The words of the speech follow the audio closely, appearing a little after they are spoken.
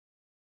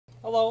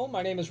Hello,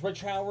 my name is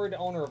Rich Howard,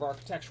 owner of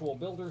Architectural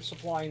Builder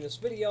Supply, and this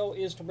video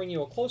is to bring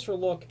you a closer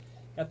look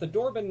at the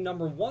Dorbin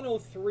number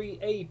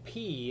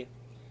 103AP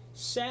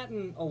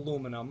Satin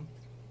Aluminum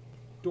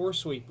door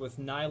sweep with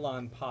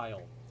nylon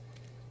pile.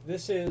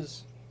 This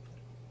is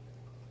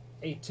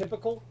a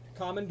typical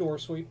common door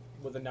sweep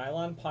with a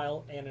nylon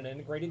pile and an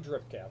integrated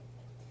drip cap.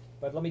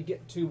 But let me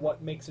get to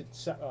what makes it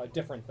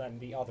different than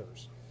the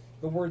others.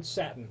 The word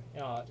satin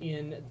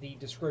in the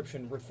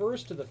description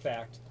refers to the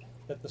fact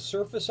that the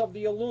surface of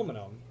the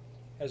aluminum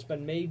has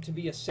been made to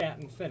be a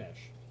satin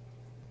finish.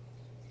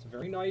 It's a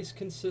very nice,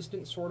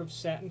 consistent sort of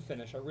satin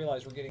finish. I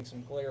realize we're getting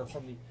some glare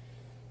from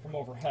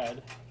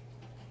overhead.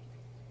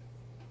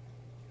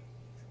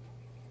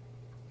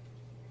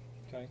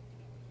 Okay.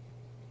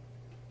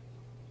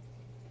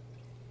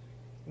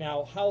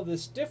 Now, how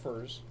this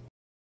differs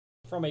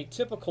from a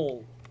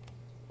typical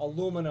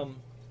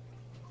aluminum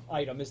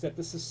item is that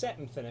this is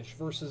satin finish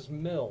versus a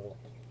mill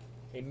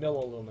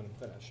aluminum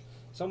finish.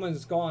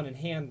 Someone's gone and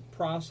hand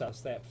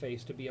processed that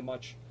face to be a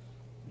much,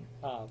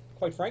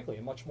 quite frankly,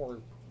 a much more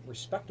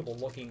respectable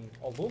looking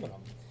aluminum.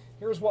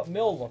 Here's what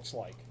mill looks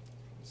like.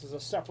 This is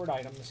a separate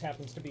item. This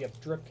happens to be a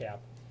drip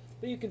cap.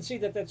 But you can see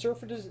that that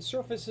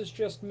surface is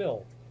just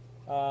mill.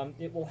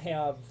 It will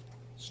have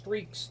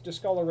streaks,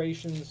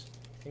 discolorations,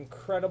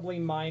 incredibly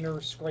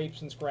minor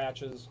scrapes and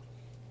scratches,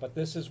 but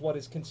this is what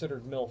is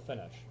considered mill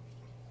finish,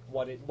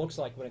 what it looks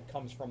like when it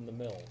comes from the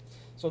mill.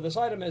 So this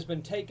item has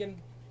been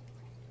taken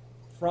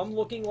from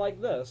looking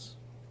like this,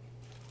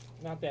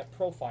 not that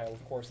profile,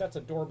 of course. That's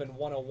a Dorbin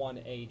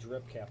 101A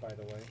drip cap, by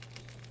the way.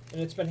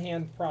 And it's been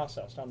hand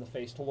processed on the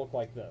face to look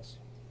like this.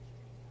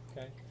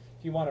 Okay?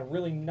 If you want a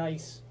really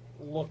nice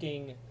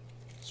looking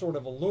sort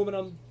of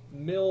aluminum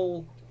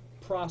mill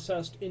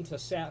processed into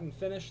satin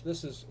finish,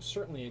 this is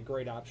certainly a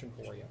great option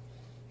for you.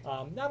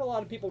 Not a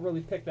lot of people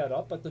really pick that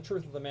up, but the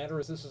truth of the matter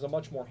is this is a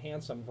much more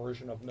handsome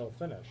version of mill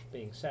finish,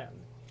 being satin.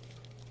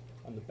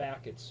 On the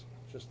back, it's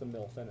just the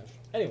mill finish.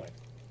 Anyway,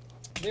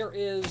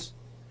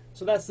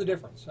 so that's the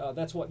difference.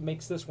 That's what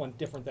makes this one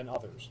different than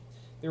others.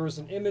 There is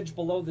an image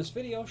below this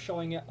video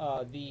showing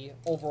the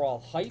overall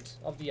height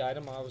of the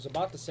item. I was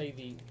about to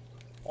say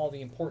all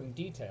the important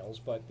details,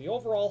 but the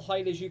overall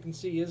height, as you can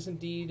see, is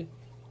indeed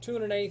 2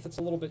 1/8. It's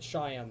a little bit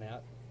shy on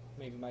that.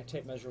 Maybe my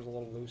tape measure is a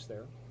little loose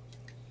there.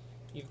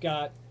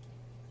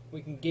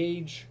 We can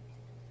gauge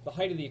the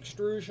height of the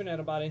extrusion at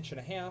about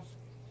 1.5 inches.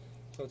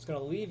 So it's going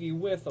to leave you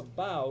with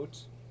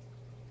about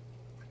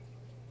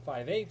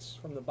 5/8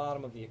 from the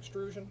bottom of the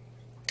extrusion.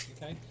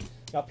 Okay.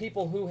 Now,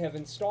 people who have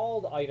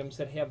installed items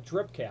that have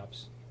drip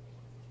caps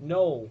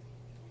know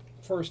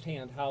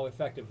firsthand how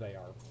effective they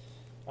are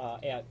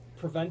at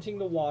preventing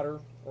the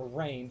water or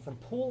rain from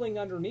pooling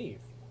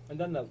underneath, and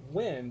then the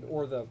wind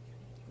or the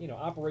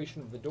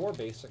operation of the door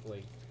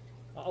basically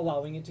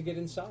allowing it to get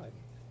inside.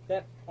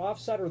 That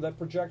offset or that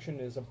projection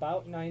is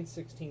about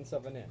 9/16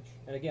 of an inch.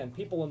 And again,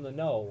 people in the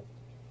know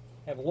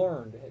have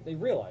learned, they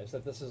realize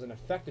that this is an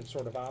effective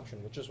sort of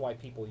option, which is why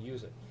people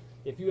use it.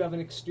 If you have an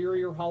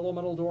exterior hollow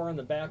metal door in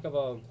the back of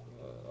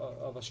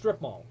a strip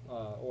mall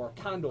or a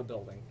condo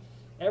building,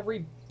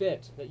 every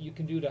bit that you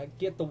can do to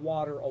get the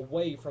water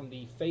away from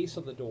the face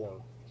of the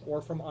door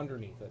or from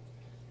underneath it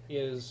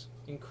is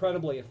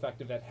incredibly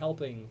effective at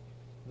helping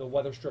the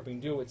weather stripping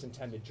do its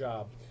intended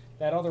job.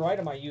 That other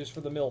item I used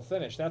for the mill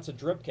finish, that's a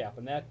drip cap,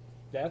 and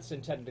that's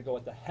intended to go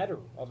at the header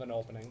of an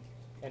opening,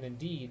 and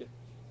indeed,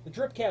 the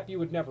drip cap you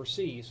would never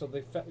see, so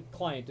the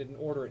client didn't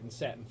order it in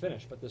satin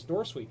finish, but this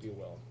door sweep you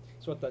will.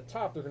 So at the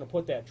top, they're going to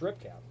put that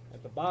drip cap.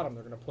 At the bottom,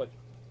 they're going to put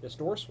this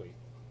door sweep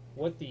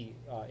with the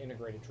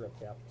integrated drip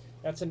cap.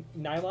 That's a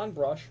nylon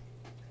brush.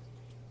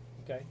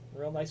 Okay,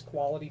 real nice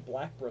quality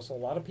black bristle. A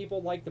lot of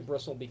people like the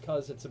bristle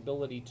because its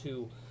ability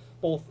to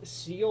both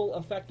seal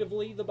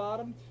effectively the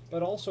bottom,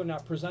 but also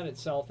not present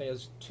itself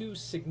as too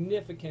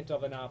significant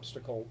of an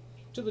obstacle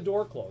to the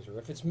door closer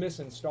if it's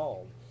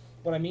misinstalled.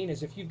 What I mean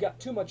is, if you've got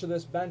too much of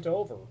this bent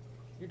over,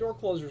 your door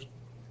closer's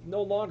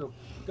no longer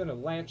going to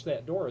latch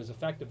that door as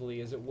effectively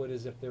as it would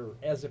as if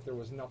there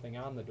was nothing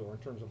on the door in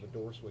terms of a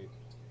door sweep.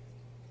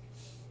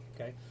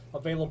 Okay,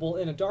 available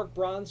in a dark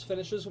bronze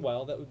finish as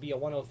well. That would be a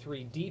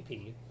 103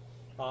 DP,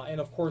 and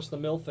of course the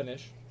mill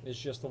finish is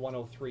just the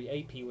 103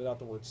 AP without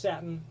the word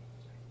satin.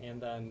 And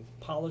then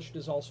polished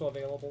is also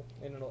available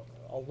in an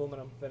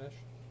aluminum finish.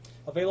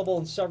 Available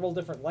in several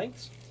different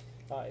lengths.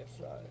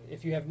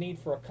 If you have need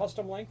for a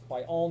custom length,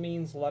 by all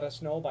means let us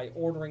know by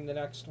ordering the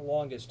next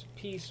longest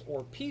piece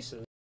or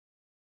pieces.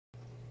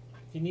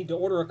 If you need to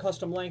order a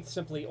custom length,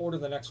 simply order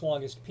the next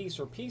longest piece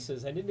or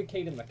pieces and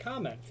indicate in the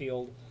comment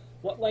field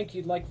what length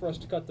you'd like for us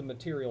to cut the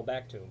material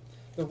back to.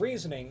 The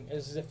reasoning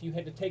is if you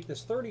had to take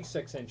this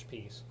 36-inch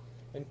piece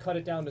and cut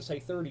it down to, say,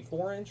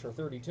 34-inch or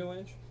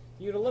 32-inch,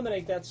 you'd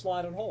eliminate that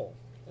slotted hole.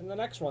 And the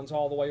next one's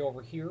all the way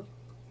over here.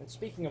 And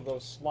speaking of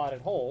those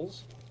slotted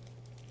holes,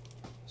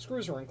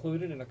 screws are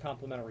included in a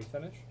complementary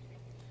finish.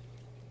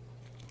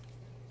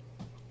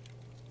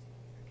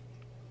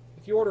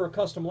 If you order a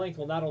custom length,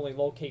 we'll not only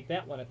locate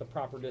that one at the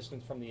proper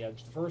distance from the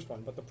edge, the first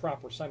one, but the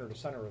proper center to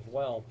center as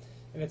well.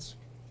 And it's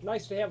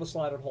nice to have a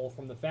slotted hole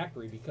from the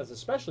factory because,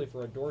 especially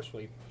for a door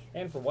sweep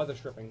and for weather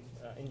stripping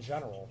in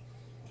general,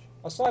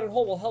 a slotted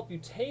hole will help you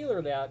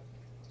tailor that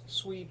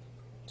sweep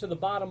to the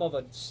bottom of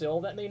a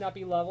sill that may not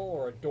be level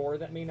or a door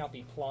that may not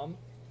be plumb.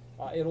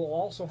 It'll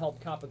also help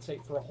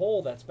compensate for a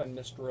hole that's been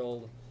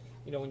misdrilled,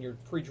 you know, when you're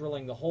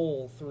pre-drilling the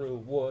hole through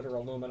wood or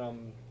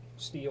aluminum,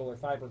 steel, or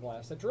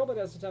fiberglass. That drill bit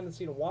has a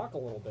tendency to walk a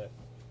little bit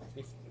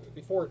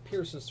before it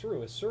pierces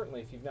through,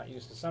 certainly if you've not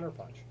used a center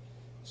punch.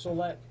 So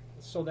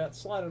that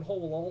slotted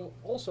hole will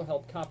also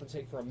help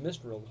compensate for a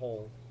misdrilled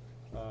hole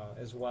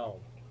as well.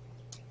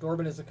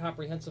 Dorbin is a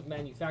comprehensive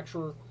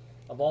manufacturer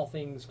of all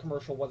things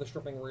commercial weather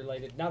stripping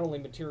related, not only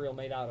material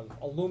made out of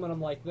aluminum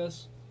like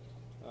this,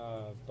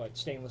 but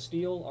stainless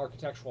steel,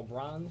 architectural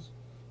bronze.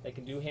 They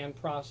can do hand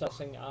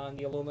processing on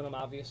the aluminum,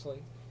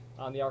 obviously,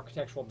 on the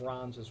architectural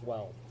bronze as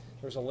well.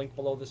 There's a link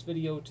below this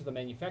video to the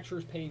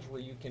manufacturer's page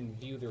where you can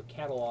view their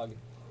catalog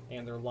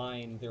and their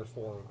line,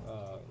 therefore,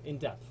 in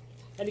depth.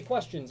 Any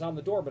questions on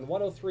the Dorbin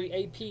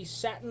 103 AP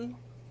Satin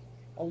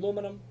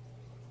Aluminum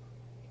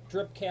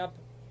drip cap,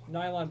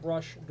 nylon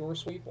brush, door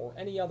sweep, or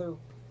any other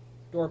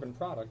Dorbin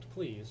product,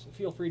 please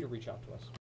feel free to reach out to us.